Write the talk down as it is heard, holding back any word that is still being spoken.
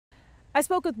I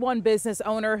spoke with one business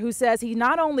owner who says he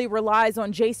not only relies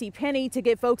on JCPenney to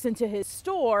get folks into his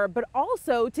store, but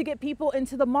also to get people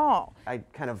into the mall. I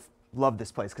kind of love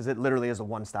this place because it literally is a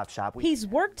one-stop shop. He's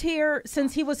worked here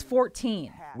since he was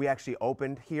 14. We actually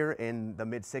opened here in the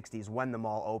mid-'60s when the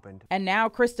mall opened. And now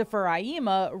Christopher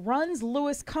Aima runs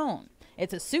Lewis Cone.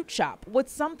 It's a suit shop with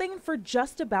something for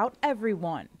just about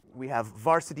everyone. We have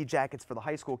varsity jackets for the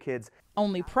high school kids.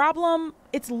 Only problem,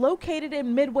 it's located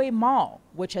in Midway Mall,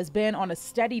 which has been on a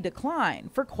steady decline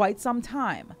for quite some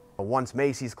time. Once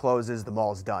Macy's closes, the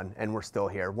mall's done, and we're still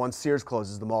here. Once Sears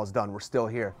closes, the mall's done, we're still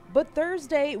here. But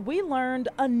Thursday, we learned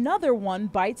another one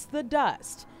bites the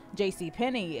dust.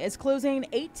 JCPenney is closing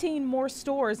 18 more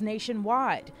stores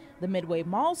nationwide. The Midway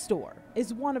Mall store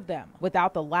is one of them.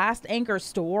 Without the last anchor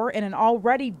store in an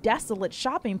already desolate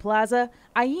shopping plaza,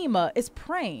 Aima is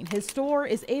praying his store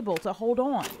is able to hold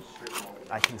on.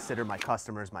 I consider my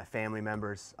customers my family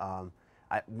members.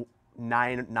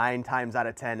 Nine times out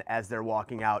of 10 as they're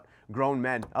walking out, grown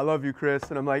men, I love you, Chris,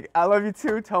 and I'm like, I love you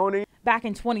too, Tony. Back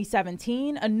in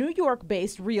 2017, a New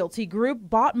York-based realty group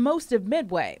bought most of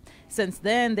Midway. Since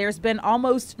then, there's been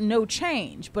almost no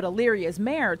change, but Illyria's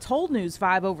mayor told News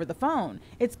 5 over the phone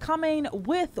it's coming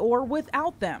with or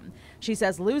without them. She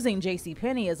says losing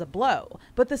JCPenney is a blow,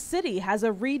 but the city has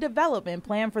a redevelopment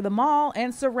plan for the mall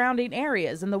and surrounding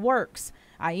areas in the works.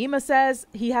 Aima says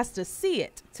he has to see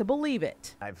it to believe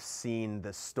it. I've seen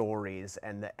the stories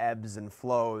and the ebbs and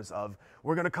flows of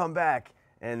we're going to come back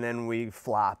and then we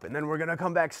flop, and then we're going to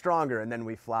come back stronger and then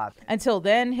we flop. Until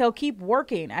then, he'll keep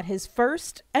working at his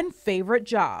first and favorite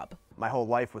job. My whole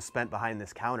life was spent behind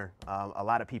this counter. A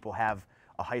lot of people have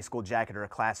a high school jacket or a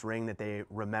class ring that they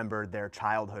remembered their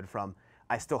childhood from.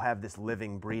 I still have this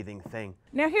living, breathing thing.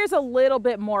 Now here's a little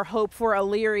bit more hope for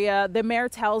Illyria. The mayor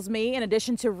tells me in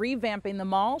addition to revamping the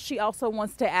mall, she also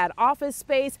wants to add office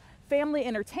space, family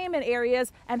entertainment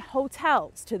areas, and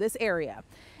hotels to this area.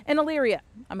 In Illyria,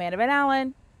 Amanda Van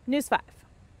Allen, News 5.